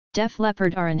Def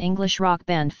Leppard are an English rock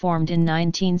band formed in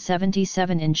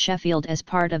 1977 in Sheffield as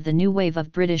part of the new wave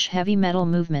of British heavy metal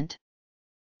movement.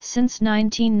 Since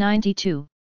 1992,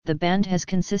 the band has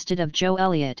consisted of Joe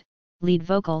Elliott, lead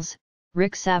vocals,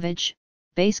 Rick Savage,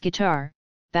 bass guitar,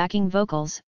 backing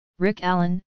vocals, Rick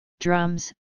Allen,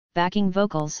 drums, backing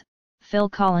vocals, Phil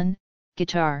Collen,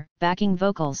 guitar, backing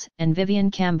vocals, and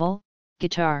Vivian Campbell,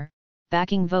 guitar,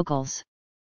 backing vocals.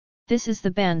 This is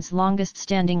the band's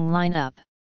longest-standing lineup.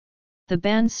 The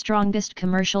band's strongest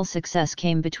commercial success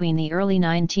came between the early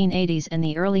 1980s and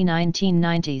the early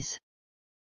 1990s.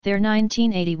 Their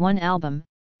 1981 album,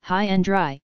 High and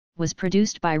Dry, was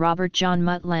produced by Robert John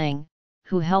Mutt Lang,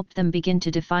 who helped them begin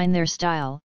to define their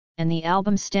style, and the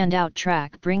album's standout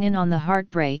track Bringin' on the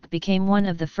Heartbreak became one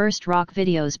of the first rock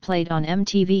videos played on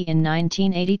MTV in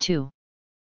 1982.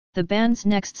 The band's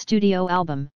next studio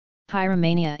album,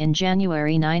 Pyromania in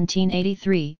January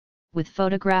 1983, with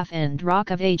Photograph and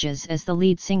Rock of Ages as the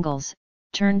lead singles,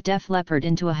 turned Def Leppard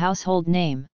into a household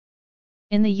name.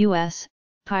 In the US,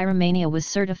 Pyromania was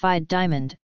certified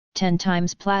diamond, 10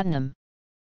 times platinum.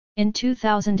 In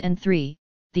 2003,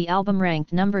 the album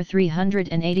ranked number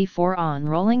 384 on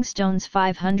Rolling Stone's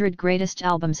 500 Greatest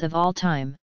Albums of All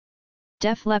Time.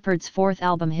 Def Leppard's fourth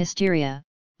album Hysteria,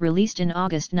 released in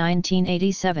August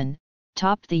 1987,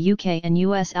 topped the UK and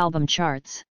US album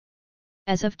charts.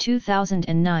 As of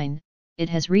 2009, it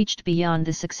has reached beyond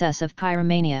the success of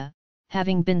Pyromania,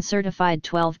 having been certified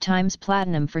 12 times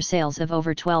platinum for sales of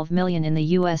over 12 million in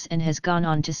the US and has gone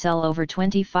on to sell over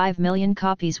 25 million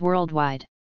copies worldwide.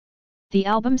 The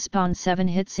album spawned 7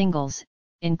 hit singles,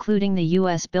 including the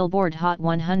US Billboard Hot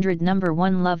 100 number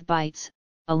 1 Love Bites,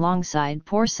 alongside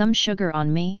Pour Some Sugar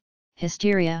on Me,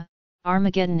 Hysteria,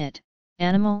 Armageddon It,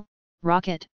 Animal,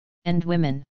 Rocket, and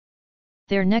Women.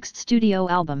 Their next studio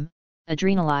album,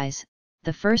 Adrenalize,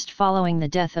 the first following the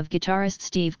death of guitarist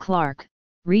Steve Clark,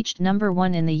 reached number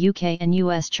 1 in the UK and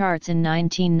US charts in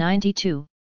 1992,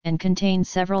 and contained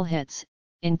several hits,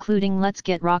 including Let's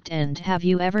Get Rocked and Have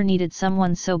You Ever Needed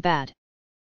Someone So Bad.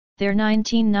 Their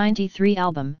 1993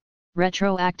 album,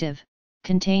 Retroactive,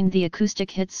 contained the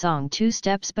acoustic hit song Two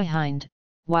Steps Behind,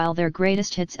 while their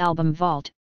greatest hits album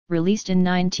Vault, released in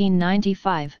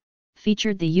 1995,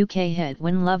 featured the UK hit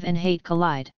When Love and Hate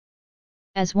Collide.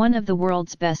 As one of the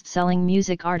world's best-selling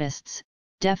music artists,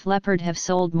 Def Leppard have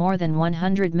sold more than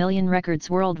 100 million records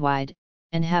worldwide,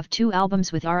 and have 2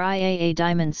 albums with RIAA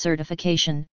Diamond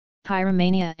certification,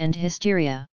 Pyromania and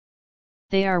Hysteria.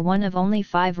 They are one of only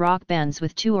 5 rock bands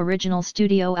with 2 original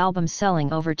studio albums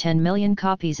selling over 10 million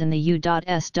copies in the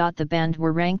US. The band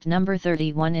were ranked number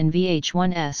 31 in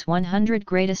VH1's 100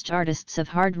 Greatest Artists of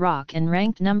Hard Rock and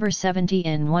ranked number 70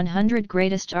 in 100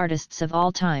 Greatest Artists of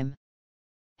All Time.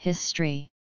 History.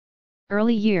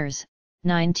 Early years,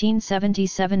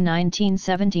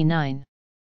 1977–1979.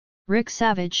 Rick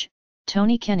Savage,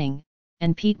 Tony Kenning,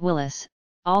 and Pete Willis,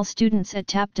 all students at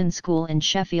Tapton School in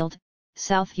Sheffield,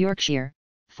 South Yorkshire,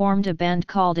 formed a band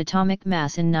called Atomic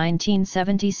Mass in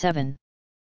 1977.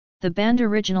 The band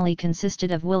originally consisted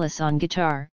of Willis on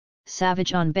guitar,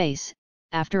 Savage on bass,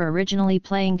 after originally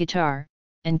playing guitar,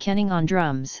 and Kenning on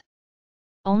drums.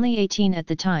 Only 18 at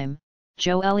the time,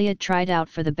 Joe Elliott tried out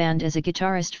for the band as a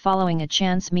guitarist following a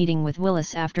chance meeting with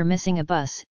Willis after missing a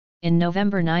bus, in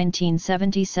November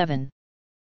 1977.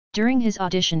 During his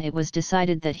audition it was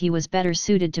decided that he was better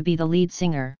suited to be the lead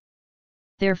singer.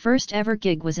 Their first ever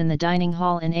gig was in the dining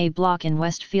hall in A Block in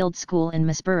Westfield School in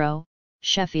Misborough,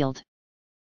 Sheffield.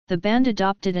 The band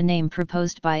adopted a name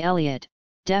proposed by Elliott,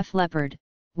 Def Leppard,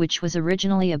 which was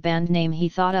originally a band name he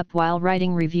thought up while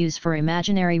writing reviews for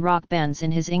imaginary rock bands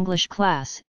in his English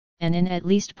class, and in at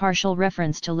least partial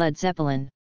reference to Led Zeppelin.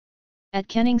 At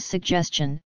Kenning's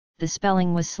suggestion, the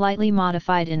spelling was slightly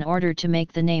modified in order to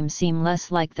make the name seem less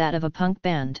like that of a punk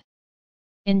band.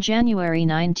 In January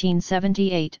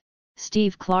 1978,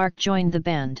 Steve Clark joined the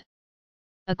band.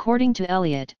 According to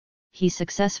Elliott, he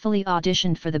successfully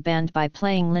auditioned for the band by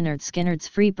playing Lynyrd Skynyrd's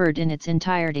Free Bird in its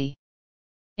entirety.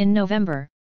 In November,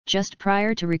 just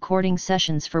prior to recording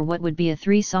sessions for what would be a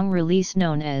 3-song release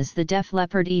known as the Def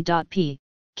Leppard E.P.,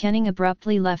 Kenning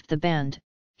abruptly left the band.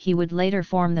 He would later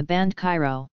form the band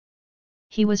Cairo.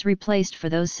 He was replaced for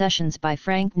those sessions by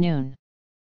Frank Noon.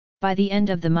 By the end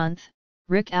of the month,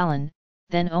 Rick Allen,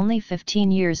 then only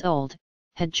 15 years old,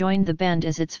 had joined the band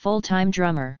as its full-time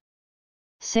drummer.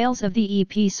 Sales of the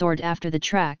EP soared after the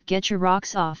track Get Your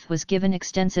Rocks Off was given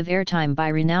extensive airtime by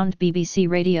renowned BBC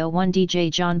Radio 1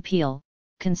 DJ John Peel,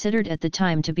 considered at the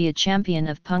time to be a champion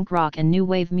of punk rock and new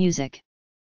wave music.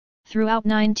 Throughout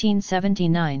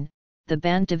 1979, the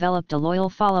band developed a loyal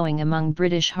following among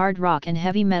British hard rock and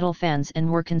heavy metal fans and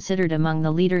were considered among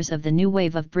the leaders of the new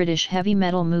wave of British heavy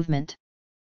metal movement.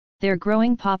 Their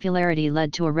growing popularity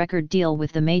led to a record deal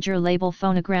with the major label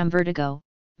Phonogram Vertigo,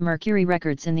 Mercury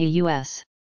Records in the US.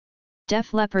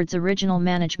 Def Leppard's original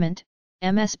management,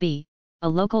 MSB, a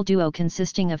local duo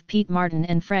consisting of Pete Martin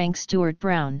and Frank Stewart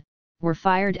Brown, were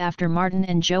fired after Martin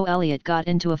and Joe Elliott got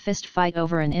into a fist fight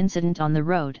over an incident on the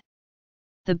road.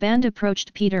 The band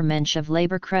approached Peter Mensch of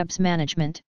Labour Krebs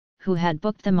Management, who had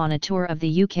booked them on a tour of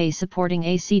the UK supporting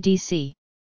AC/DC.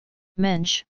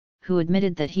 Mensch, who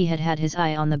admitted that he had had his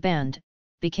eye on the band,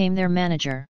 became their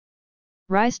manager.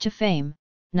 Rise to Fame,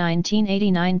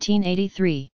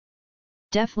 1980–1983.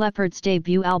 Def Leppard's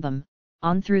debut album,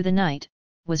 On Through the Night,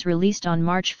 was released on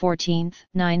March 14,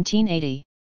 1980.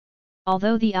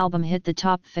 Although the album hit the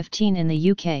top 15 in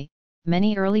the UK,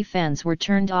 many early fans were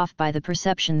turned off by the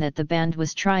perception that the band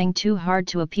was trying too hard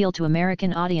to appeal to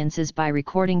American audiences by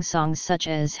recording songs such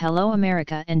as Hello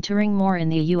America and touring more in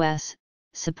the US,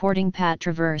 supporting Pat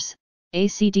Travers,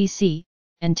 AC/DC,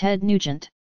 and Ted Nugent.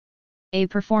 A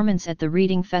performance at the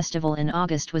Reading Festival in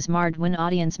August was marred when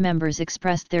audience members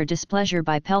expressed their displeasure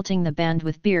by pelting the band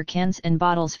with beer cans and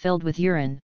bottles filled with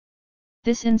urine.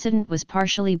 This incident was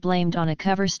partially blamed on a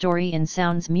cover story in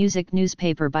Sounds Music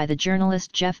newspaper by the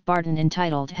journalist Jeff Barton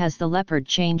entitled Has the Leppard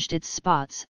Changed Its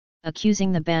Spots?,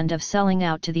 accusing the band of selling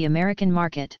out to the American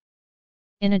market.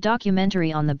 In a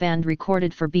documentary on the band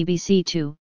recorded for BBC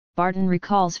Two, Barton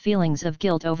recalls feelings of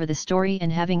guilt over the story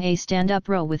and having a stand-up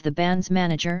row with the band's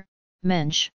manager,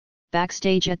 Mensch,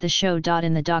 backstage at the show.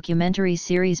 In the documentary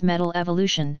series Metal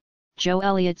Evolution, Joe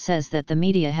Elliott says that the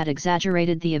media had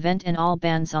exaggerated the event and all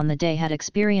bands on the day had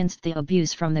experienced the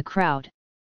abuse from the crowd.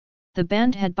 The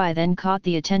band had by then caught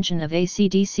the attention of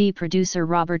AC/DC producer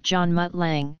Robert John Mutt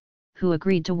Lang, who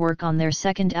agreed to work on their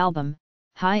second album,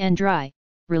 High and Dry,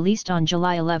 released on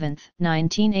July 11,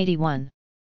 1981.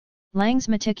 Lang's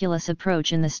meticulous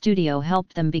approach in the studio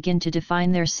helped them begin to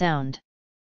define their sound.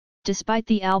 Despite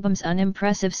the album's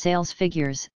unimpressive sales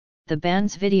figures, the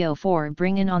band's video for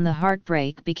Bringin' on the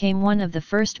Heartbreak became one of the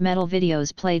first metal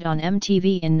videos played on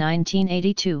MTV in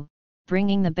 1982,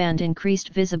 bringing the band increased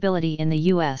visibility in the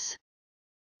US.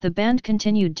 The band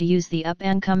continued to use the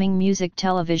up-and-coming music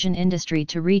television industry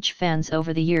to reach fans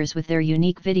over the years with their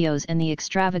unique videos and the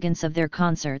extravagance of their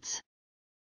concerts.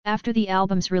 After the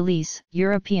album's release,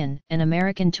 European and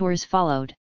American tours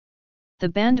followed. The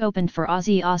band opened for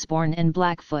Ozzy Osbourne and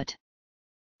Blackfoot.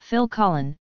 Phil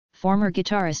Collen, former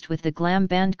guitarist with the glam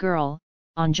band Girl,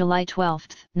 on July 12,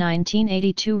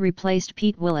 1982 replaced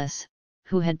Pete Willis,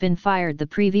 who had been fired the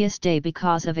previous day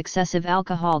because of excessive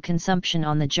alcohol consumption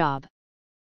on the job.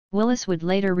 Willis would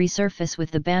later resurface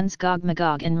with the bands Gog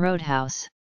Magog and Roadhouse.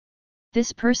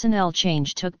 This personnel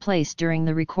change took place during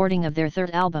the recording of their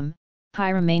third album,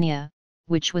 Pyromania,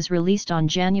 which was released on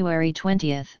January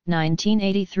 20,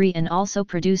 1983 and also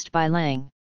produced by Lang.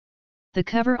 The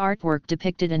cover artwork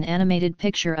depicted an animated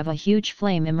picture of a huge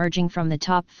flame emerging from the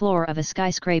top floor of a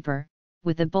skyscraper,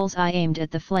 with a bullseye aimed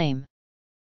at the flame.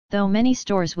 Though many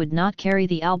stores would not carry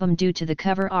the album due to the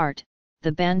cover art,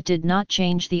 the band did not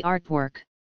change the artwork.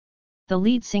 The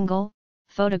lead single,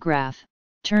 Photograph,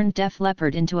 turned Def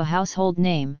Leppard into a household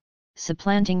name,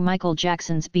 supplanting Michael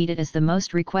Jackson's Beat It as the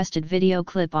most requested video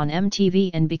clip on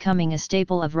MTV and becoming a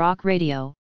staple of rock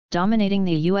radio, dominating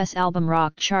the US album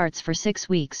rock charts for 6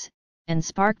 weeks, and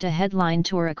sparked a headline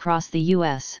tour across the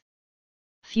US.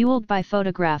 Fueled by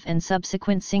Photograph and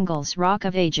subsequent singles Rock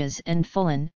of Ages and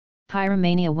Fullin',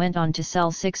 Pyromania went on to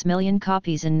sell 6 million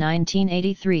copies in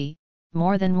 1983,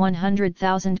 more than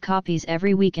 100,000 copies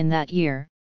every week in that year,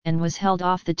 and was held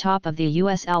off the top of the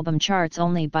US album charts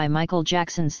only by Michael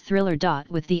Jackson's Thriller.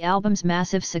 With the album's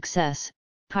massive success,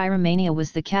 Pyromania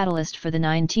was the catalyst for the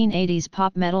 1980s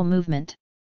pop metal movement.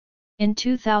 In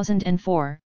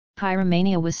 2004,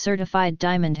 Pyromania was certified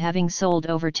diamond, having sold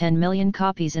over 10 million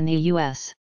copies in the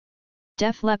US.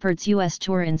 Def Leppard's US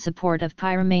tour in support of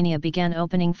Pyromania began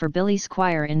opening for Billy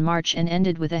Squier in March and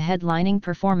ended with a headlining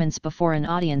performance before an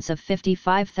audience of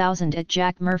 55,000 at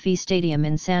Jack Murphy Stadium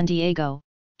in San Diego,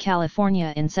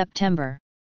 California in September.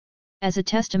 As a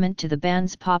testament to the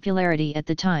band's popularity at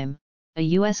the time, a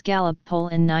US Gallup poll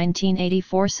in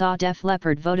 1984 saw Def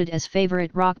Leppard voted as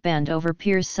favorite rock band over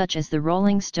peers such as the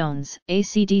Rolling Stones,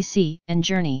 AC/DC, and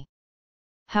Journey.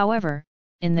 However,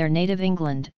 in their native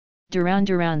England, Duran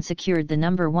Duran secured the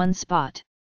number 1 spot.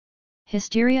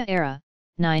 Hysteria era,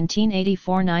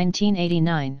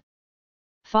 1984–1989.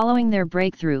 Following their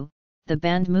breakthrough, the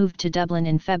band moved to Dublin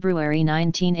in February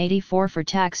 1984 for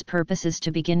tax purposes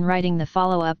to begin writing the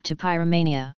follow-up to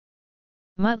Pyromania.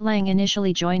 Mutt Lange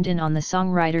initially joined in on the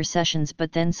songwriter sessions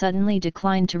but then suddenly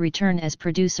declined to return as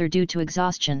producer due to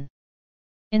exhaustion.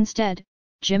 Instead,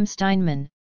 Jim Steinman,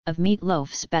 of Meat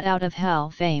Loaf Spat Out of Hell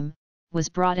fame, was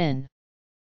brought in.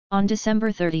 On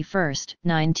December 31,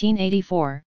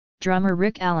 1984, drummer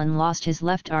Rick Allen lost his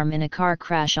left arm in a car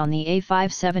crash on the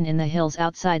A57 in the hills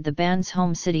outside the band's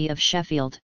home city of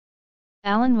Sheffield.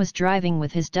 Allen was driving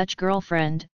with his Dutch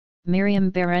girlfriend, Miriam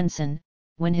Berenson,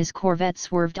 when his Corvette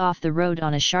swerved off the road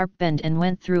on a sharp bend and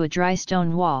went through a dry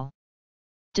stone wall.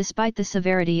 Despite the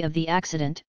severity of the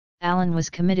accident, Allen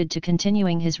was committed to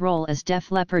continuing his role as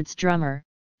Def Leppard's drummer,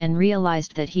 and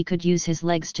realized that he could use his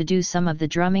legs to do some of the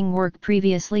drumming work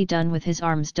previously done with his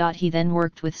arms. He then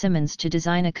worked with Simmons to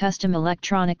design a custom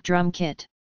electronic drum kit.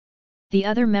 The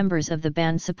other members of the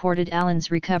band supported Allen's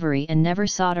recovery and never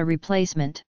sought a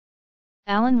replacement.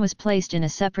 Allen was placed in a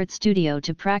separate studio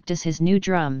to practice his new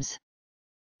drums.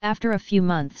 After a few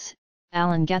months,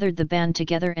 Allen gathered the band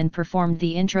together and performed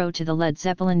the intro to the Led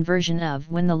Zeppelin version of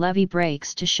When the Levee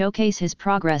Breaks to showcase his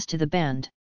progress to the band.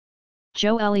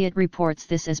 Joe Elliott reports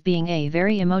this as being a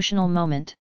very emotional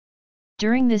moment.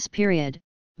 During this period,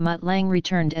 Mutt Lange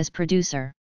returned as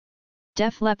producer.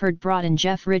 Def Leppard brought in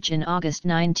Jeff Rich in August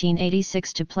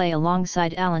 1986 to play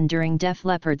alongside Allen during Def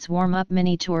Leppard's warm-up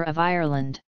mini-tour of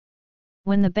Ireland.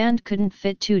 When the band couldn't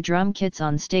fit 2 drum kits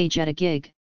on stage at a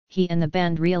gig, he and the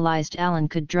band realized Allen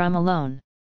could drum alone.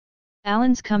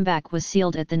 Allen's comeback was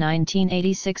sealed at the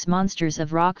 1986 Monsters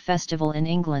of Rock Festival in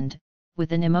England,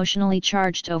 with an emotionally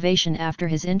charged ovation after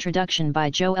his introduction by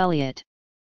Joe Elliott.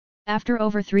 After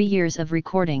over 3 years of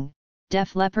recording,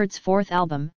 Def Leppard's 4th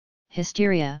album,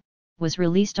 Hysteria, was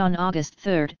released on August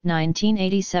 3,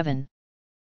 1987.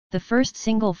 The first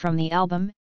single from the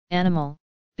album, Animal,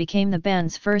 became the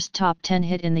band's first top 10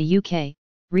 hit in the UK,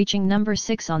 reaching number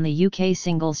 6 on the UK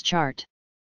singles chart.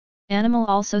 Animal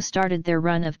also started their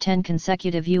run of 10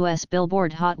 consecutive US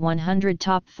Billboard Hot 100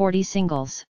 Top 40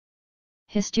 singles.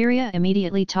 Hysteria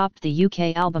immediately topped the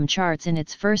UK album charts in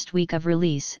its first week of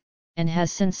release, and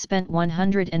has since spent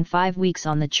 105 weeks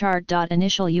on the chart.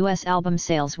 Initial US album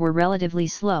sales were relatively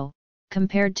slow,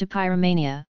 compared to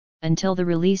Pyromania, until the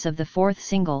release of the 4th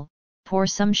single, Pour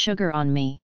Some Sugar on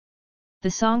Me.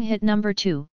 The song hit number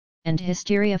 2, and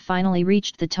Hysteria finally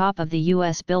reached the top of the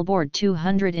US Billboard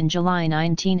 200 in July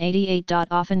 1988.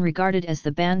 Often regarded as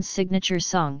the band's signature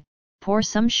song, Pour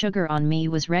Some Sugar on Me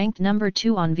was ranked number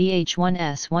 2 on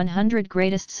VH1's 100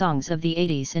 Greatest Songs of the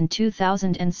 80s in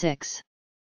 2006.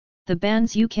 The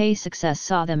band's UK success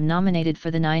saw them nominated for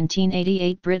the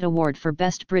 1988 Brit Award for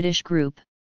Best British Group.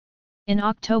 In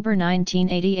October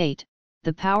 1988,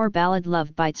 the power ballad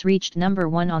Love Bites reached number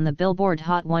 1 on the Billboard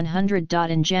Hot 100.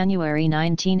 In January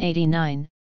 1989,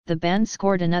 the band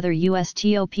scored another US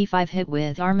top 5 hit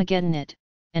with Armageddon It,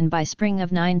 and by spring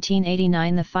of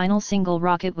 1989 the final single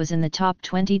Rocket was in the top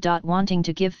 20. Wanting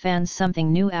to give fans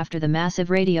something new after the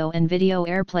massive radio and video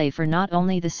airplay for not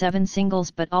only the 7 singles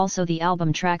but also the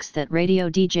album tracks that radio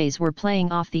DJs were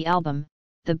playing off the album,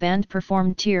 the band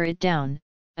performed Tear It Down,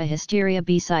 a Hysteria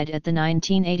B-side at the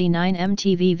 1989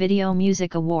 MTV Video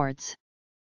Music Awards.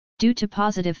 Due to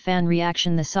positive fan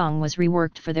reaction, the song was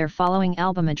reworked for their following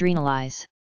album Adrenalize.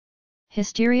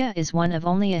 Hysteria is one of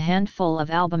only a handful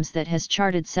of albums that has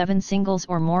charted 7 singles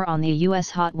or more on the US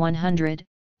Hot 100,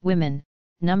 Women,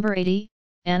 number 80,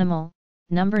 Animal,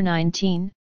 number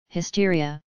 19,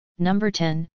 Hysteria, number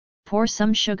 10, Pour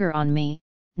Some Sugar on Me,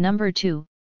 number 2,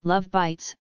 Love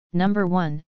Bites, number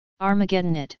 1,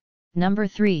 Armageddon It, number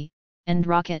 3, and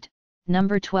Rocket,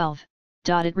 number 12.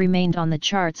 It remained on the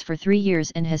charts for 3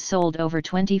 years and has sold over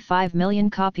 25 million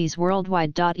copies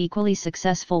worldwide. Equally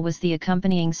successful was the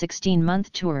accompanying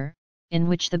 16-month tour, in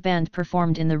which the band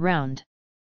performed in the round.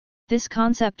 This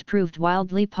concept proved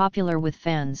wildly popular with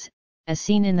fans, as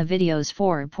seen in the videos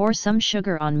for Pour Some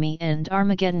Sugar on Me and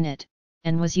Armageddon It,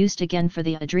 and was used again for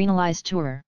the Adrenalize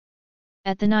tour.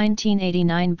 At the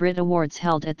 1989 Brit Awards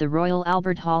held at the Royal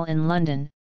Albert Hall in London,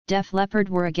 Def Leppard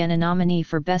were again a nominee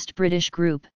for Best British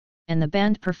Group, and the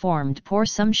band performed Pour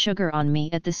Some Sugar on Me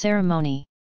at the ceremony.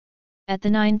 At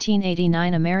the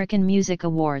 1989 American Music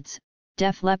Awards,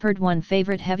 Def Leppard won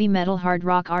Favorite Heavy Metal Hard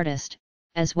Rock Artist,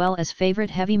 as well as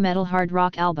Favorite Heavy Metal Hard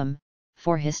Rock Album,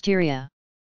 for Hysteria.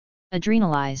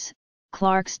 Adrenalize,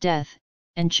 Clark's Death,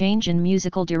 and Change in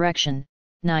Musical Direction,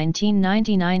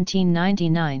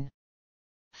 1990–1999.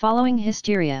 Following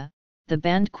Hysteria, the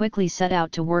band quickly set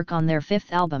out to work on their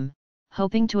 5th album,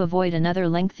 hoping to avoid another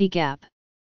lengthy gap.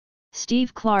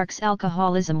 Steve Clark's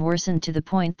alcoholism worsened to the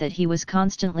point that he was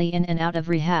constantly in and out of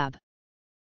rehab.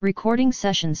 Recording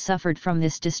sessions suffered from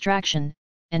this distraction,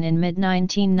 and in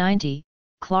mid-1990,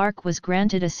 Clarke was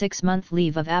granted a 6-month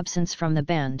leave of absence from the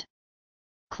band.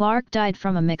 Clarke died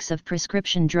from a mix of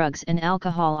prescription drugs and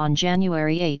alcohol on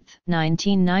January 8,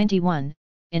 1991,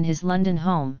 in his London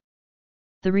home.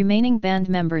 The remaining band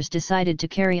members decided to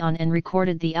carry on and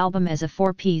recorded the album as a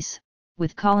 4-piece,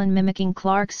 with Collen mimicking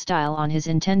Clarke's style on his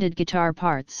intended guitar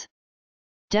parts.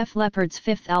 Def Leppard's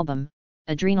 5th album,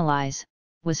 Adrenalize,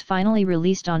 was finally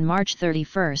released on March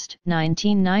 31,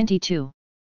 1992.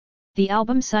 The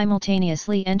album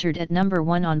simultaneously entered at number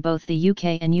 1 on both the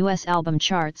UK and US album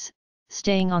charts,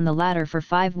 staying on the latter for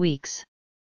 5 weeks.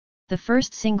 The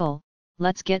first single,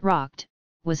 Let's Get Rocked,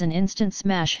 was an instant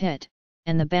smash hit,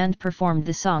 and the band performed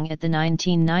the song at the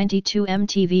 1992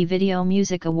 MTV Video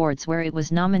Music Awards, where it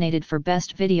was nominated for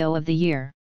Best Video of the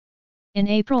Year. In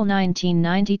April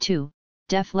 1992,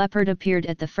 Def Leppard appeared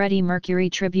at the Freddie Mercury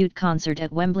tribute concert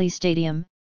at Wembley Stadium,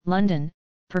 London,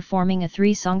 performing a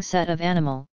 3-song set of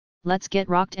Animal, Let's Get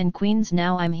Rocked and Queen's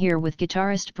Now I'm Here with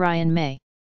guitarist Brian May.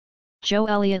 Joe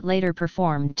Elliott later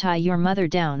performed Tie Your Mother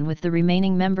Down with the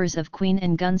remaining members of Queen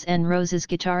and Guns N' Roses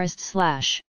guitarist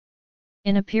Slash.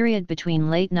 In a period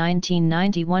between late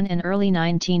 1991 and early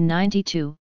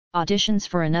 1992, auditions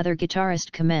for another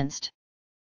guitarist commenced.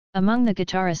 Among the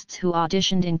guitarists who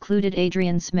auditioned included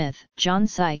Adrian Smith, John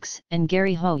Sykes, and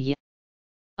Gary Hoey.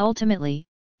 Ultimately,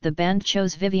 the band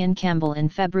chose Vivian Campbell in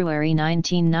February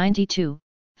 1992,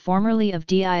 formerly of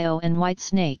Dio and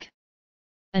Whitesnake.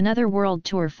 Another world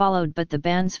tour followed, but the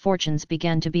band's fortunes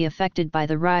began to be affected by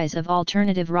the rise of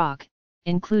alternative rock,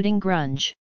 including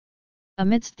grunge.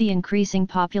 Amidst the increasing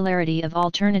popularity of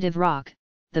alternative rock,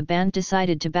 the band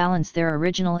decided to balance their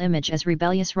original image as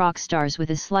rebellious rock stars with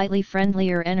a slightly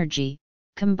friendlier energy,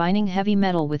 combining heavy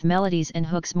metal with melodies and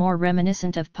hooks more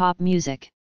reminiscent of pop music.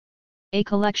 A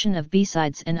collection of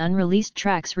B-sides and unreleased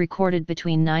tracks recorded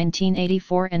between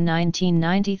 1984 and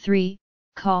 1993,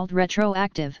 called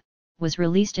Retroactive, was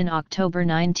released in October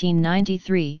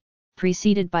 1993,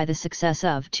 preceded by the success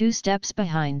of Two Steps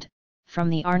Behind, from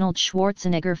the Arnold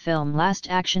Schwarzenegger film Last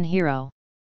Action Hero.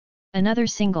 Another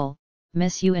single,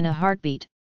 Miss You in a Heartbeat,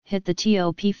 hit the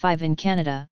top 5 in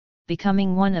Canada,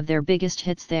 becoming one of their biggest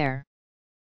hits there.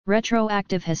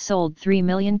 Retroactive has sold 3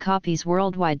 million copies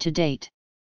worldwide to date.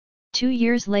 2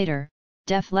 years later,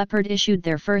 Def Leppard issued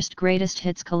their first greatest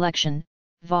hits collection,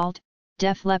 Vault,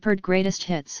 Def Leppard Greatest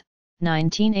Hits,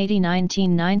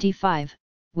 1980-1995,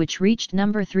 which reached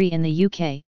number 3 in the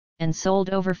UK, and sold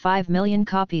over 5 million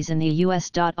copies in the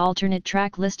US. Alternate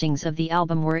track listings of the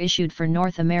album were issued for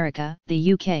North America,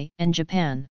 the UK, and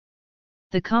Japan.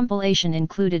 The compilation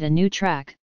included a new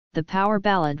track, the power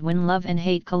ballad When Love and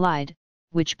Hate Collide,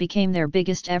 which became their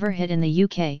biggest ever hit in the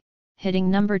UK, hitting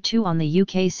number 2 on the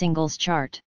UK singles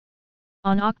chart.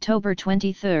 On October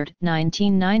 23,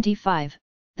 1995,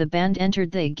 the band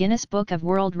entered the Guinness Book of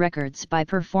World Records by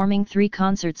performing 3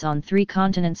 concerts on 3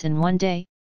 continents in one day: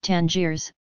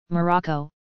 Tangiers, Morocco,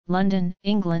 London,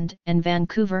 England, and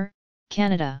Vancouver,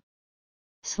 Canada.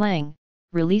 Slang,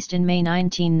 released in May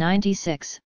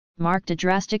 1996, marked a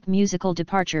drastic musical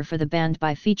departure for the band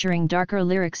by featuring darker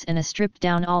lyrics and a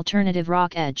stripped-down alternative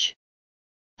rock edge.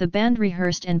 The band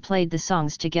rehearsed and played the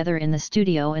songs together in the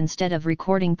studio instead of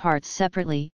recording parts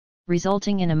separately,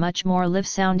 resulting in a much more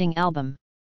live-sounding album.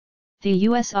 The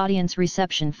US audience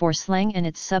reception for Slang and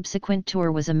its subsequent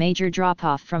tour was a major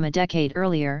drop-off from a decade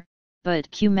earlier,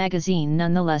 but Q magazine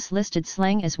nonetheless listed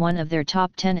Slang as one of their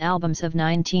top 10 albums of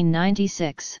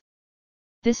 1996.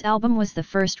 This album was the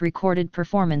first recorded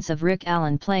performance of Rick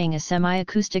Allen playing a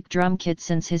semi-acoustic drum kit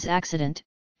since his accident,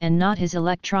 and not his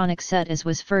electronic set as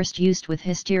was first used with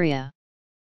Hysteria.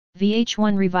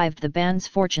 VH1 revived the band's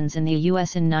fortunes in the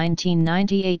US in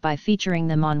 1998 by featuring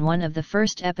them on one of the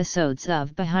first episodes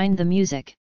of Behind the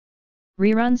Music.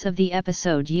 Reruns of the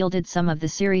episode yielded some of the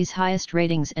series' highest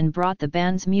ratings and brought the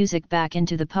band's music back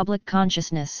into the public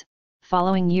consciousness,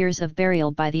 following years of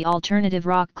burial by the alternative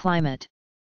rock climate.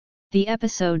 The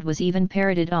episode was even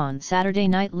parodied on Saturday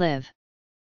Night Live.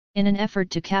 In an effort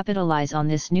to capitalize on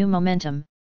this new momentum,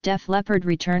 Def Leppard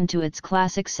returned to its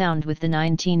classic sound with the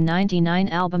 1999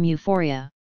 album Euphoria.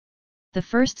 The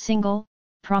first single,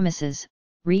 Promises,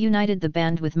 reunited the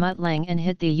band with Mutt Lange and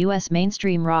hit the US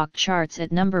mainstream rock charts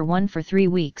at number 1 for 3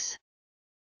 weeks.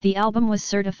 The album was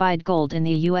certified gold in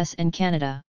the US and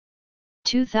Canada.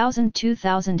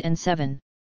 2000-2007.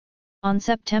 On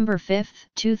September 5,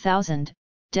 2000,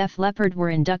 Def Leppard were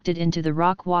inducted into the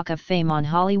Rock Walk of Fame on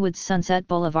Hollywood's Sunset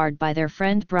Boulevard by their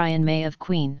friend Brian May of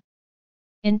Queen.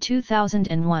 In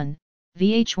 2001,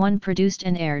 VH1 produced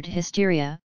and aired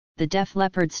Hysteria, the Def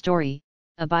Leppard story,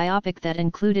 a biopic that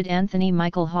included Anthony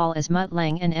Michael Hall as Mutt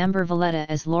Lange and Amber Valletta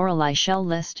as Lorelei Shell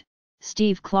List,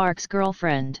 Steve Clark's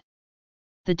girlfriend.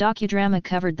 The docudrama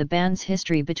covered the band's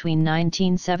history between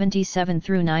 1977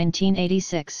 through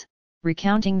 1986,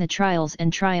 recounting the trials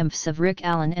and triumphs of Rick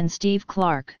Allen and Steve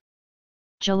Clark.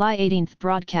 July 18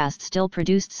 broadcast still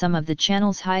produced some of the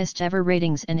channel's highest ever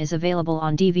ratings and is available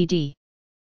on DVD.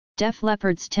 Def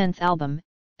Leppard's 10th album,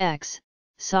 X,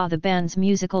 saw the band's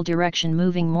musical direction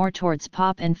moving more towards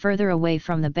pop and further away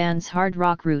from the band's hard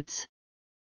rock roots.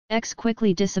 X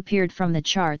quickly disappeared from the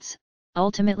charts,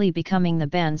 ultimately becoming the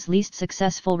band's least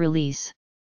successful release.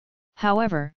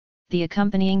 However, the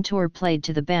accompanying tour played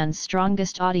to the band's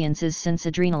strongest audiences since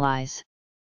Adrenalize.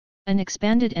 An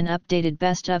expanded and updated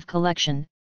Best Of collection,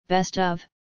 Best Of,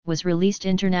 was released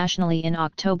internationally in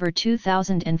October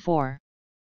 2004.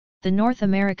 The North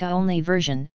America-only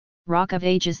version, Rock of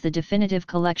Ages the Definitive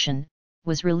Collection,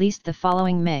 was released the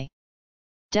following May.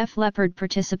 Def Leppard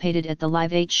participated at the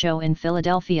Live 8 show in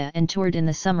Philadelphia and toured in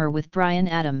the summer with Bryan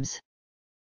Adams.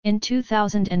 In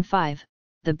 2005,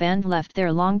 the band left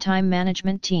their longtime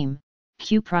management team,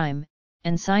 Q Prime,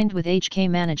 and signed with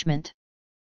HK Management.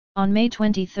 On May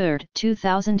 23,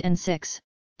 2006,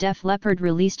 Def Leppard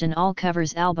released an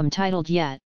all-covers album titled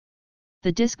Yet.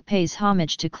 The disc pays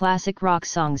homage to classic rock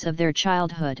songs of their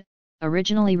childhood,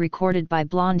 originally recorded by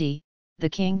Blondie, The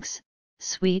Kinks,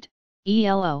 Sweet,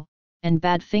 ELO, and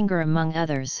Badfinger among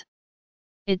others.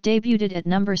 It debuted at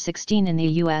number 16 in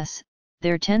the US,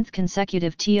 their 10th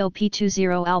consecutive top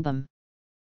 20 album.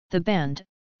 The band,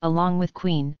 along with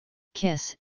Queen,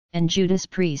 Kiss, and Judas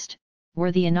Priest,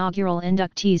 were the inaugural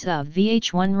inductees of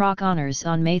VH1 Rock Honors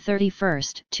on May 31,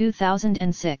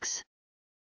 2006.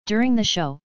 During the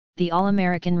show, the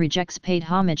All-American Rejects paid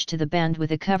homage to the band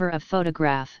with a cover of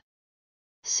Photograph.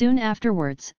 Soon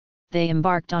afterwards, they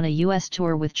embarked on a US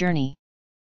tour with Journey.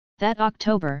 That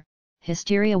October,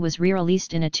 Hysteria was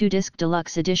re-released in a 2-disc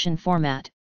deluxe edition format,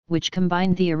 which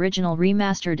combined the original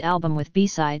remastered album with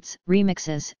B-sides,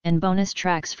 remixes, and bonus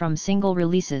tracks from single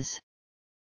releases.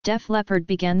 Def Leppard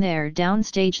began their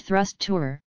Downstage Thrust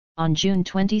tour, on June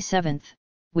 27,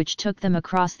 which took them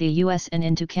across the US and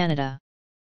into Canada.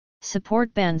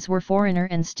 Support bands were Foreigner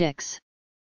and Styx.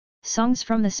 Songs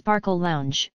from the Sparkle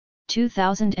Lounge,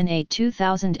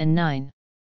 2008-2009.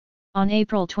 On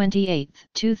April 28,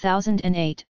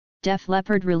 2008, Def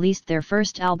Leppard released their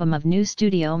first album of new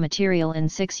studio material in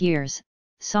 6 years,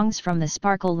 Songs from the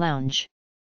Sparkle Lounge.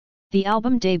 The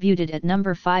album debuted at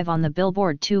number 5 on the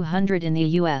Billboard 200 in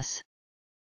the US.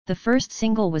 The first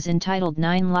single was entitled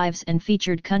 9 Lives and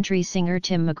featured country singer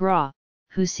Tim McGraw,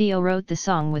 who co-wrote the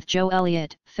song with Joe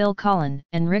Elliott, Phil Collen,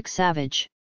 and Rick Savage.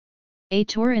 A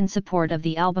tour in support of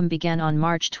the album began on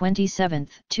March 27,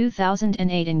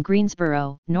 2008 in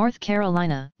Greensboro, North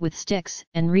Carolina, with Styx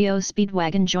and Rio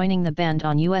Speedwagon joining the band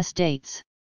on US dates.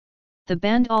 The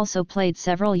band also played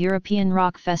several European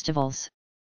rock festivals.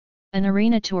 An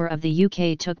arena tour of the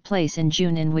UK took place in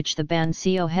June in which the band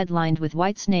headlined with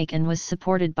Whitesnake and was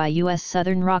supported by US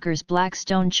Southern rockers Black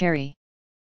Stone Cherry.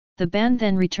 The band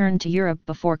then returned to Europe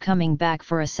before coming back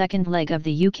for a second leg of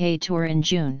the UK tour in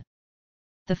June.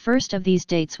 The first of these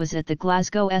dates was at the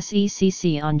Glasgow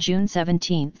SECC on June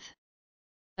 17.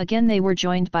 Again they were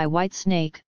joined by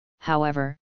Whitesnake,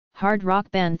 however, hard rock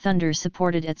band Thunder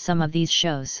supported at some of these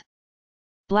shows.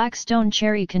 Black Stone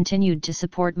Cherry continued to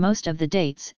support most of the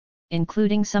dates,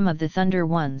 including some of the Thunder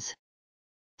ones.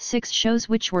 6 shows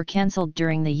which were cancelled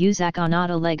during the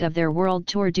Usaconata leg of their world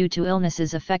tour due to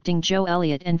illnesses affecting Joe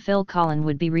Elliott and Phil Collen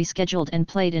would be rescheduled and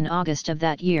played in August of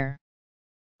that year.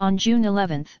 On June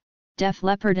 11, Def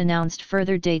Leppard announced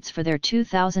further dates for their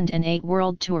 2008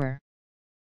 world tour.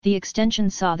 The extension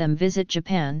saw them visit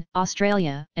Japan,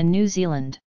 Australia, and New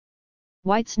Zealand.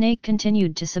 Whitesnake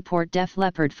continued to support Def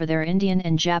Leppard for their Indian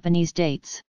and Japanese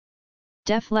dates.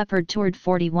 Def Leppard toured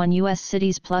 41 US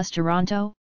cities plus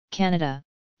Toronto, Canada,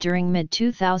 during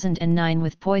mid-2009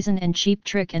 with Poison and Cheap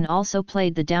Trick and also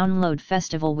played the Download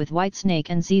Festival with Whitesnake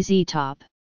and ZZ Top.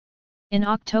 In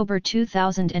October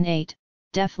 2008,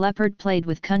 Def Leppard played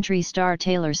with country star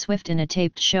Taylor Swift in a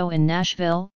taped show in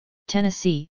Nashville,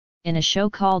 Tennessee, in a show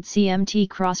called CMT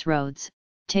Crossroads,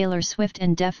 Taylor Swift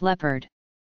and Def Leppard.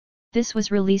 This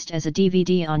was released as a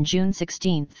DVD on June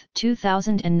 16,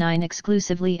 2009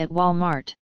 exclusively at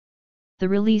Walmart. The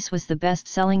release was the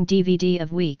best-selling DVD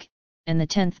of week, and the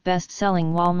 10th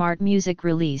best-selling Walmart music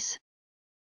release.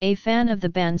 A fan of the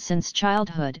band since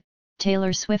childhood,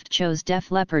 Taylor Swift chose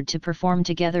Def Leppard to perform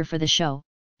together for the show,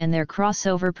 and their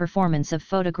crossover performance of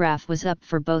Photograph was up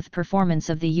for both Performance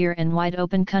of the Year and Wide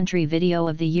Open Country Video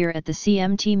of the Year at the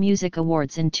CMT Music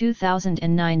Awards in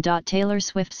 2009. Taylor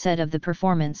Swift said of the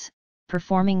performance,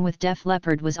 "Performing with Def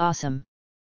Leppard was awesome.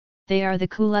 They are the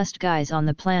coolest guys on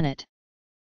the planet.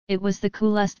 It was the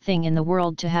coolest thing in the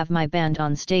world to have my band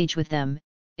on stage with them,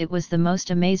 it was the most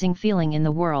amazing feeling in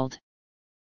the world.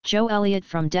 Joe Elliott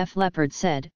from Def Leppard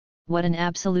said, "What an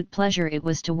absolute pleasure it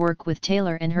was to work with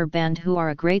Taylor and her band, who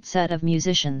are a great set of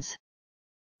musicians.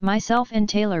 Myself and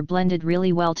Taylor blended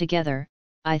really well together,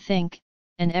 I think,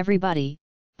 and everybody,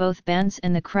 both bands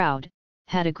and the crowd,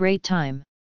 had a great time.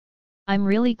 I'm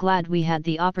really glad we had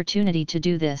the opportunity to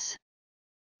do this."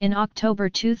 In October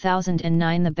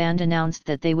 2009, the band announced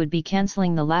that they would be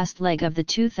cancelling the last leg of the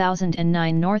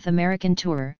 2009 North American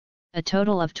tour, a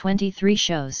total of 23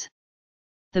 shows.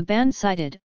 The band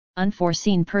cited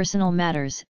unforeseen personal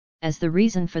matters as the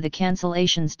reason for the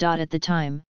cancellations. At the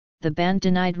time, the band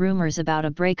denied rumors about a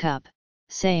breakup,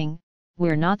 saying,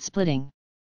 "We're not splitting.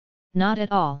 Not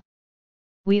at all.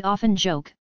 We often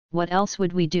joke, what else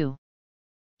would we do?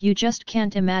 You just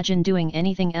can't imagine doing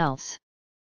anything else."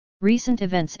 Recent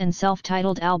events and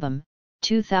self-titled album,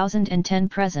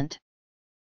 2010-present.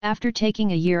 After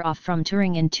taking a year off from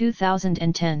touring in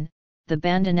 2010, the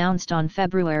band announced on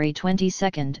February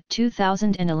 22,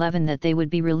 2011 that they would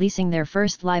be releasing their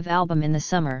first live album in the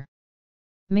summer.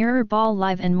 Mirror Ball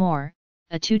Live and More,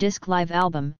 a 2-disc live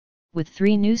album, with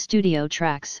 3 new studio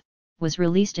tracks, was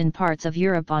released in parts of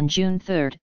Europe on June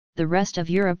 3, the rest of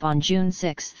Europe on June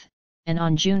 6, and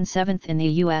on June 7 in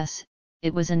the US.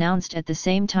 It was announced at the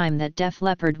same time that Def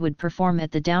Leppard would perform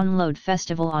at the Download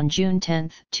Festival on June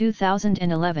 10,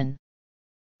 2011.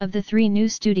 Of the 3 new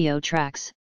studio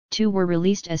tracks, 2 were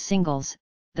released as singles,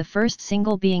 the first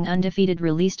single being Undefeated,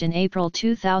 released in April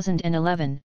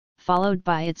 2011, followed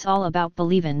by It's All About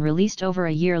Believin', released over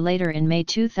a year later in May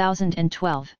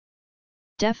 2012.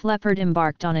 Def Leppard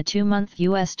embarked on a 2-month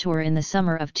US tour in the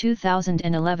summer of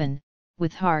 2011,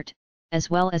 with Heart, as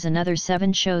well as another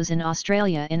 7 shows in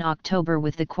Australia in October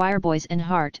with the Choirboys and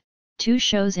Heart, 2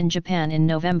 shows in Japan in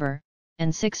November,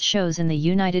 and 6 shows in the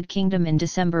United Kingdom in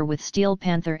December with Steel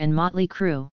Panther and Motley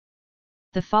Crue.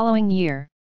 The following year,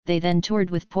 they then toured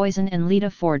with Poison and Lita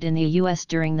Ford in the US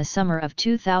during the summer of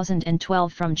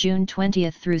 2012 from June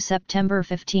 20 through September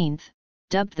 15,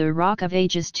 dubbed the Rock of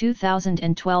Ages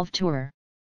 2012 tour.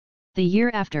 The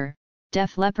year after,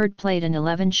 Def Leppard played an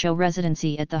 11-show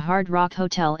residency at the Hard Rock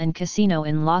Hotel and Casino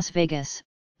in Las Vegas,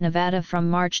 Nevada from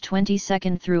March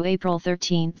 22 through April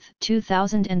 13,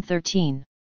 2013.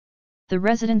 The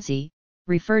residency,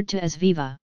 referred to as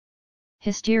Viva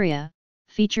Hysteria,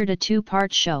 featured a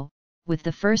 2-part show, with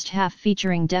the first half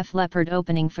featuring Def Leppard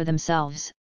opening for themselves,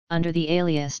 under the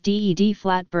alias DED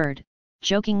Flatbird,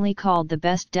 jokingly called the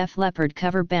best Def Leppard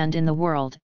cover band in the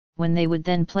world, when they would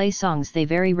then play songs they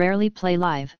very rarely play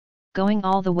live, going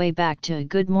all the way back to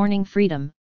Good Morning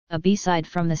Freedom, a B-side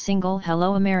from the single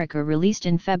Hello America released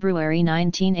in February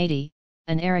 1980,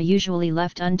 an era usually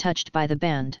left untouched by the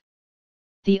band.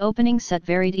 The opening set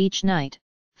varied each night,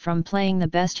 from playing the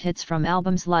best hits from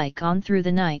albums like On Through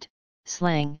the Night,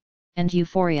 Slang, and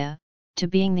Euphoria, to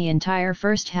being the entire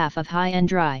first half of High and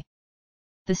Dry.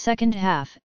 The second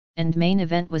half, and main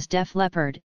event, was Def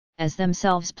Leppard, as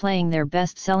themselves playing their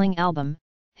best-selling album,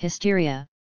 Hysteria,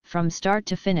 from start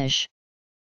to finish.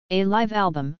 A live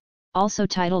album, also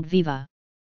titled Viva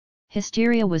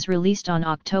Hysteria, was released on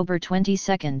October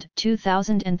 22,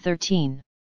 2013.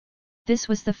 This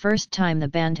was the first time the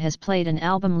band has played an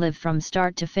album live from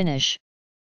start to finish.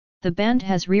 The band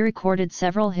has re-recorded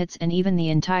several hits and even the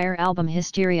entire album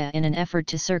Hysteria in an effort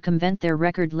to circumvent their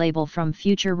record label from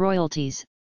future royalties,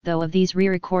 though of these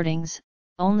re-recordings,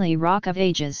 only Rock of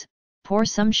Ages, Pour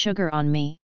Some Sugar on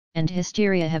Me, and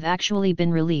Hysteria have actually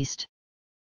been released.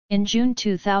 In June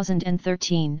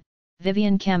 2013,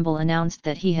 Vivian Campbell announced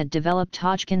that he had developed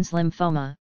Hodgkin's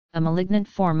lymphoma, a malignant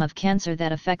form of cancer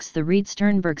that affects the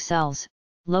Reed-Sternberg cells,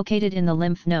 located in the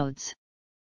lymph nodes.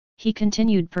 He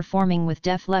continued performing with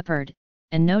Def Leppard,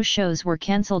 and no shows were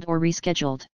cancelled or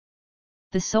rescheduled.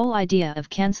 The sole idea of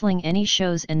cancelling any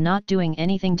shows and not doing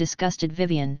anything disgusted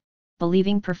Vivian,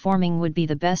 believing performing would be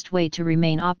the best way to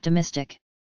remain optimistic.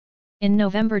 In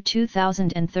November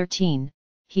 2013,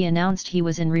 he announced he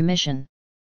was in remission.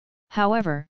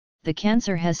 However, the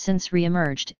cancer has since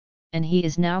re-emerged, and he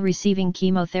is now receiving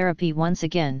chemotherapy once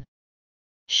again.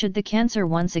 Should the cancer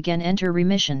once again enter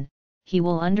remission, he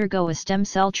will undergo a stem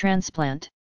cell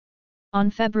transplant. On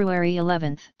February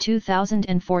 11,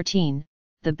 2014,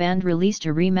 the band released a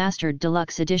remastered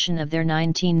deluxe edition of their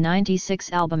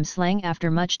 1996 album Slang after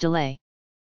much delay.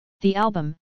 The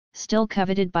album, still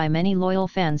coveted by many loyal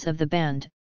fans of the band,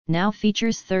 now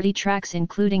features 30 tracks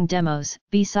including demos,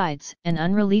 B-sides, and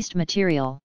unreleased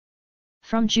material.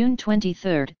 From June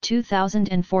 23,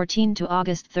 2014 to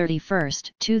August 31,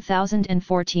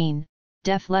 2014,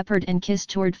 Def Leppard and Kiss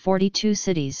toured 42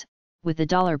 cities, with the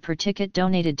 $1 per ticket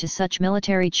donated to such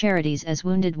military charities as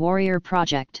Wounded Warrior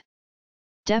Project.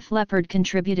 Def Leppard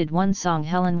contributed one song,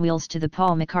 Helen Wheels, to the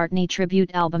Paul McCartney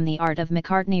tribute album The Art of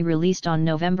McCartney, released on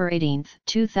November 18,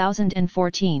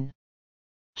 2014.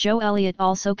 Joe Elliott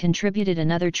also contributed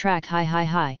another track, Hi Hi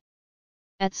Hi.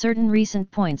 At certain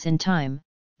recent points in time,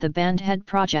 the band had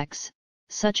projects,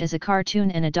 such as a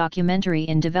cartoon and a documentary,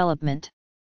 in development.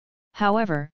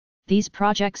 However, these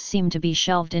projects seem to be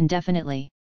shelved indefinitely.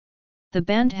 The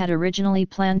band had originally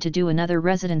planned to do another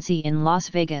residency in Las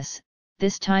Vegas,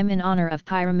 this time in honor of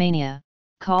Pyromania,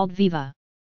 called Viva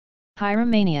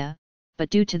Pyromania, but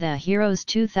due to the Heroes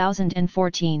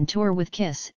 2014 tour with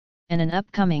Kiss, and an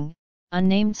upcoming,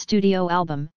 unnamed studio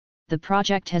album, the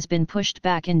project has been pushed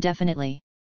back indefinitely.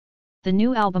 The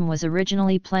new album was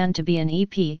originally planned to be an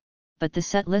EP, but the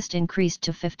set list increased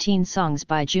to 15 songs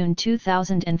by June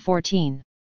 2014.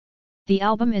 The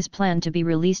album is planned to be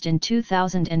released in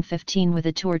 2015 with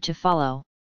a tour to follow.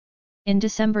 In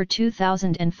December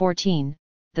 2014,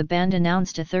 the band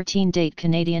announced a 13-date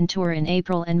Canadian tour in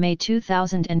April and May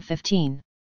 2015.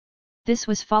 This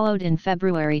was followed in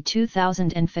February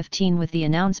 2015 with the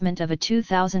announcement of a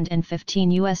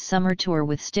 2015 US summer tour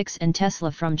with Styx and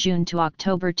Tesla from June to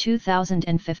October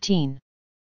 2015.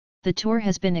 The tour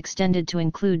has been extended to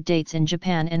include dates in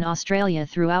Japan and Australia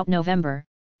throughout November,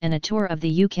 and a tour of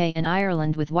the UK and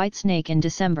Ireland with Whitesnake in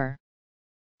December.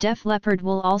 Def Leppard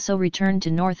will also return to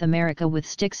North America with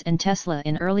Styx and Tesla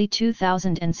in early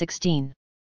 2016.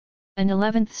 An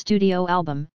 11th studio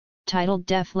album, titled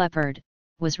Def Leppard,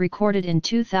 was recorded in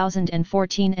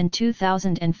 2014 and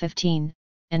 2015,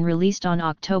 and released on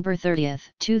October 30,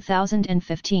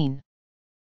 2015.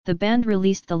 The band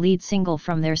released the lead single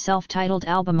from their self-titled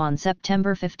album on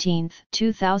September 15,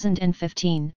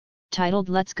 2015, titled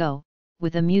Let's Go,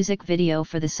 with a music video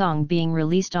for the song being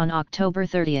released on October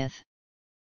 30.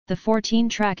 The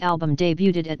 14-track album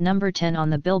debuted at number 10 on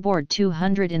the Billboard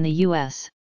 200 in the US.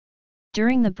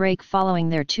 During the break following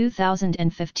their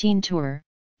 2015 tour,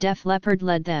 Def Leppard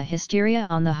led the Hysteria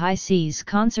on the High Seas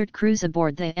concert cruise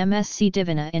aboard the MSC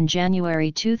Divina in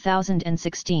January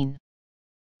 2016.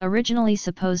 Originally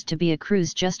supposed to be a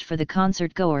cruise just for the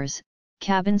concert-goers,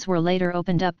 cabins were later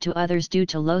opened up to others due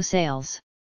to low sales.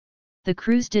 The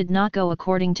cruise did not go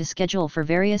according to schedule for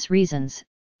various reasons.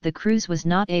 The cruise was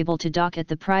not able to dock at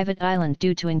the private island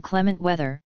due to inclement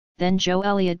weather. Then Joe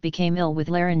Elliott became ill with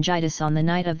laryngitis on the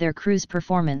night of their cruise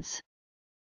performance.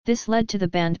 This led to the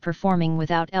band performing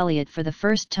without Elliott for the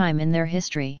first time in their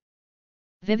history.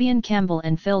 Vivian Campbell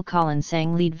and Phil Collen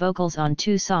sang lead vocals on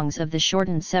 2 songs of the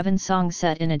shortened 7-song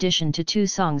set, in addition to 2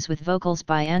 songs with vocals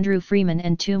by Andrew Freeman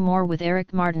and 2 more with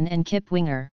Eric Martin and Kip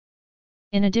Winger.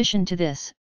 In addition to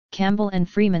this, Campbell and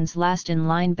Freeman's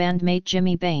last-in-line bandmate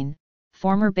Jimmy Bain,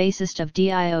 former bassist of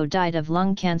Dio, died of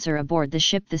lung cancer aboard the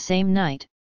ship the same night,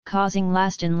 causing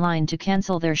Last in Line to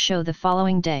cancel their show the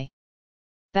following day.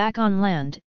 Back on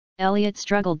land, Elliott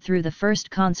struggled through the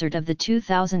first concert of the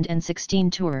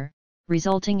 2016 tour,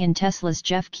 resulting in Tesla's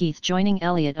Jeff Keith joining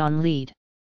Elliott on lead.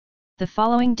 The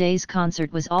following day's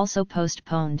concert was also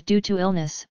postponed due to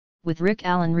illness, with Rick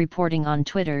Allen reporting on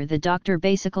Twitter, the doctor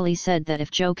basically said that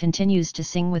if Joe continues to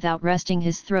sing without resting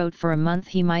his throat for a month,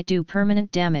 he might do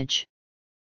permanent damage.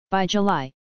 By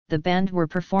July, the band were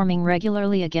performing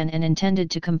regularly again and intended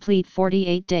to complete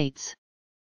 48 dates.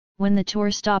 When the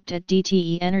tour stopped at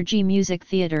DTE Energy Music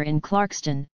Theater in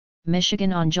Clarkston,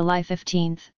 Michigan on July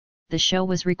 15, the show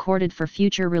was recorded for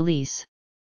future release.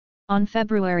 On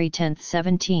February 10,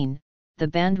 17, the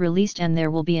band released And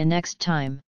There Will Be a Next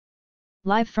Time.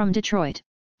 Live from Detroit,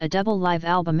 a double live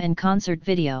album and concert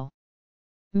video.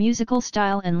 Musical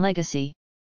style and legacy.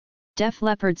 Def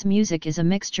Leppard's music is a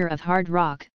mixture of hard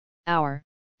rock,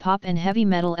 pop and heavy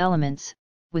metal elements,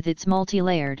 with its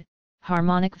multi-layered,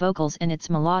 harmonic vocals and its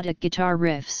melodic guitar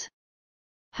riffs.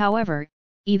 However,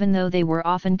 even though they were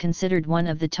often considered one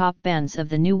of the top bands of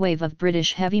the new wave of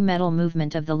British heavy metal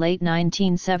movement of the late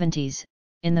 1970s,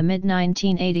 in the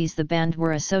mid-1980s the band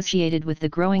were associated with the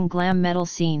growing glam metal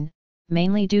scene,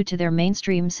 mainly due to their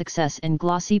mainstream success and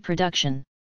glossy production.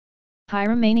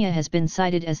 Pyromania has been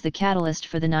cited as the catalyst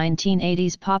for the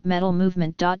 1980s pop metal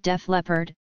movement. Def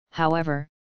Leppard, however,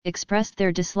 expressed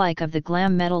their dislike of the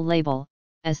glam metal label,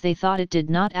 as they thought it did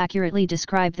not accurately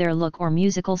describe their look or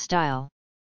musical style.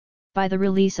 By the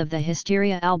release of the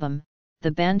Hysteria album,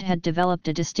 the band had developed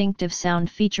a distinctive sound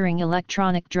featuring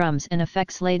electronic drums and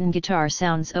effects-laden guitar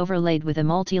sounds overlaid with a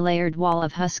multi-layered wall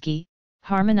of husky,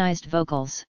 harmonized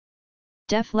vocals.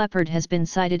 Def Leppard has been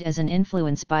cited as an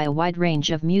influence by a wide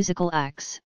range of musical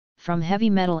acts, from heavy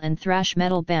metal and thrash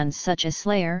metal bands such as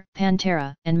Slayer,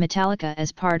 Pantera, and Metallica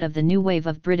as part of the new wave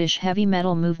of British heavy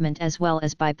metal movement, as well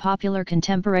as by popular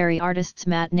contemporary artists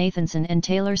Matt Nathanson and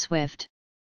Taylor Swift.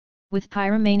 With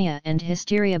Pyromania and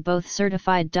Hysteria both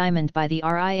certified diamond by the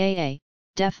RIAA,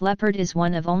 Def Leppard is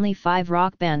one of only 5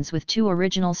 rock bands with 2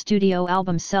 original studio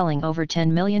albums selling over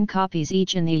 10 million copies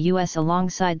each in the US,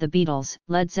 alongside the Beatles,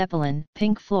 Led Zeppelin,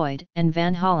 Pink Floyd, and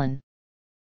Van Halen.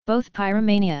 Both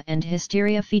Pyromania and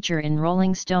Hysteria feature in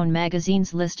Rolling Stone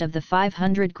magazine's list of the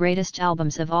 500 greatest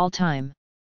albums of all time.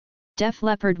 Def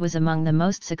Leppard was among the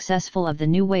most successful of the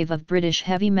new wave of British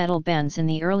heavy metal bands in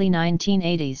the early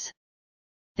 1980s.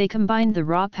 They combined the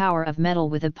raw power of metal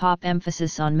with a pop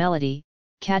emphasis on melody,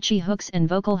 catchy hooks and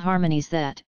vocal harmonies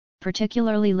that,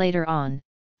 particularly later on,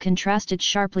 contrasted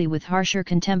sharply with harsher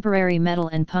contemporary metal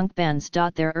and punk bands.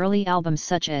 Their early albums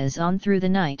such as On Through the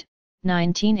Night,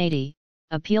 1980,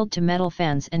 appealed to metal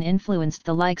fans and influenced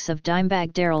the likes of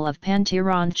Dimebag Darrell of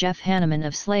Pantera and Jeff Hanneman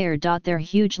of Slayer. Their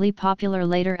hugely popular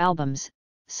later albums,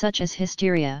 such as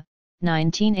Hysteria,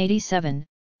 1987,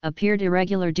 appeared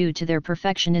irregular due to their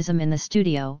perfectionism in the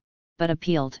studio, but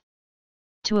appealed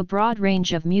to a broad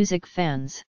range of music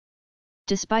fans.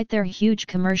 Despite their huge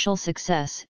commercial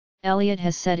success, Elliott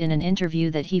has said in an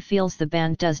interview that he feels the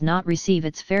band does not receive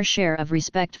its fair share of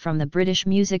respect from the British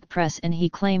music press, and he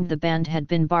claimed the band had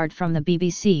been barred from the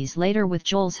BBC's Later with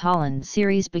Jules Holland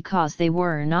series because they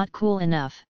were not cool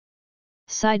enough.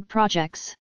 Side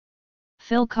projects: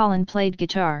 Phil Collen played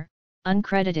guitar,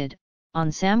 uncredited,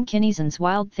 on Sam Kinnison's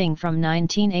Wild Thing from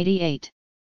 1988.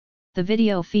 The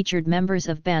video featured members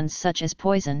of bands such as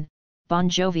Poison, Bon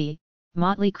Jovi,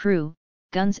 Motley Crue,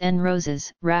 Guns N'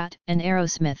 Roses, Rat, and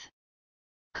Aerosmith.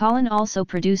 Collen also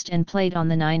produced and played on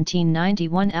the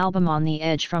 1991 album On the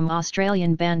Edge from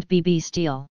Australian band BB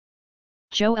Steel.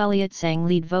 Joe Elliott sang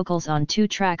lead vocals on 2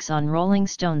 tracks on Rolling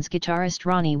Stones guitarist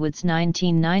Ronnie Wood's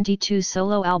 1992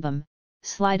 solo album,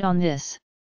 Slide on This.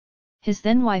 His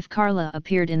then-wife Carla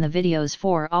appeared in the videos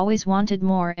for Always Wanted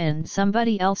More and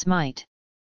Somebody Else Might.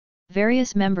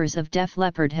 Various members of Def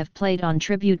Leppard have played on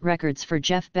tribute records for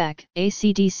Jeff Beck,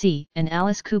 AC/DC, and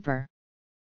Alice Cooper.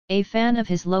 A fan of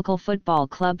his local football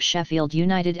club Sheffield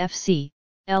United FC,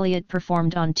 Elliott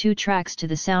performed on 2 tracks to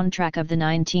the soundtrack of the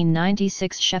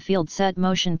 1996 Sheffield set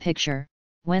motion picture,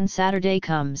 When Saturday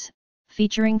Comes,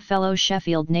 featuring fellow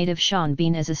Sheffield native Sean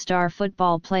Bean as a star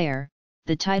football player,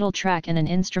 the title track and an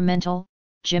instrumental,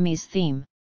 Jimmy's Theme.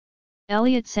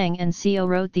 Elliott sang and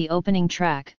co-wrote the opening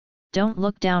track, Don't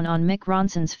Look Down, on Mick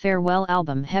Ronson's farewell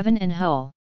album Heaven and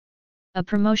Hell. A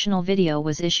promotional video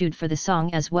was issued for the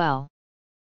song as well.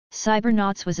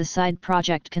 Cybernauts was a side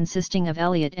project consisting of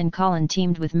Elliott and Collen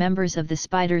teamed with members of the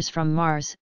Spiders from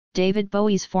Mars, David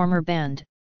Bowie's former band,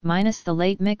 minus the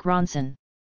late Mick Ronson.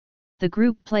 The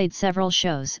group played several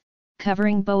shows,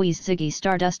 covering Bowie's Ziggy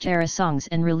Stardust era songs,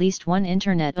 and released one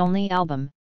internet-only album,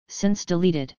 since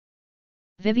deleted.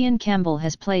 Vivian Campbell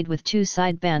has played with 2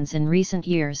 side bands in recent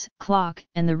years, Clock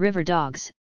and the River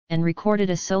Dogs, and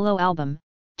recorded a solo album,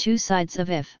 Two Sides of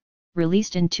If,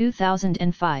 released in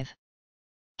 2005.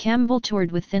 Campbell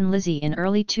toured with Thin Lizzy in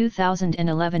early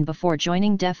 2011 before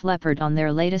joining Def Leppard on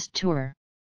their latest tour.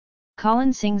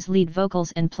 Collen sings lead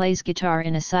vocals and plays guitar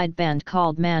in a side band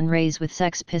called Man Rays with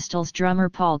Sex Pistols drummer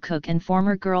Paul Cook and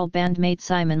former girl bandmate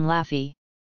Simon Laffey.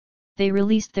 They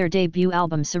released their debut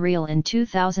album Surreal in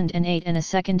 2008 and a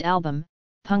second album,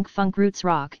 Punk Funk Roots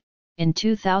Rock, in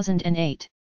 2008.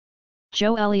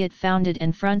 Joe Elliott founded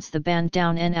and fronts the band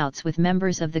Down and Outs with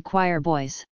members of the Choir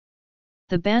Boys.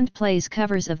 The band plays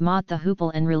covers of Mott the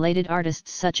Hoople and related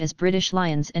artists such as British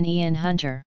Lions and Ian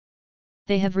Hunter.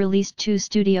 They have released 2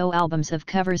 studio albums of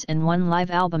covers and 1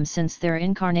 live album since their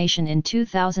incarnation in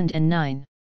 2009.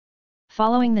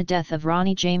 Following the death of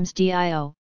Ronnie James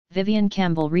Dio, Vivian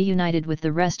Campbell reunited with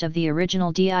the rest of the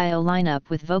original Dio lineup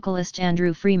with vocalist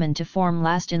Andrew Freeman to form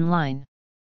Last in Line.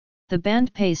 The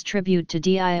band pays tribute to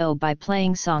Dio by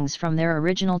playing songs from their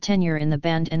original tenure in the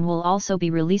band and will also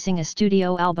be releasing a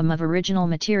studio album of original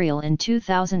material in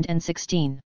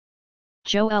 2016.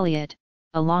 Joe Elliott,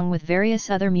 along with various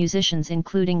other musicians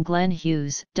including Glenn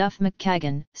Hughes, Duff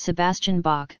McKagan, Sebastian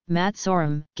Bach, Matt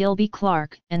Sorum, Gilby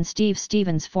Clarke, and Steve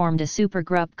Stevens formed a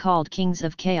supergroup called Kings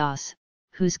of Chaos,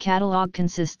 whose catalog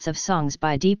consists of songs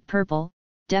by Deep Purple,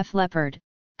 Def Leppard,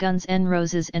 Guns N'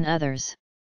 Roses and others.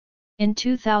 In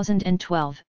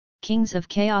 2012, Kings of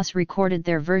Chaos recorded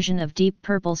their version of Deep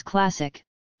Purple's classic,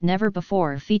 Never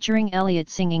Before, featuring Elliott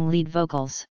singing lead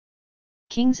vocals.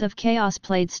 Kings of Chaos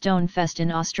played Stonefest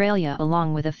in Australia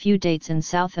along with a few dates in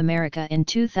South America in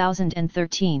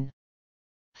 2013.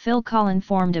 Phil Collen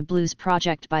formed a blues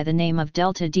project by the name of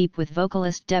Delta Deep with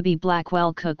vocalist Debbie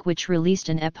Blackwell Cook, which released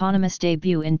an eponymous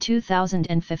debut in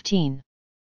 2015.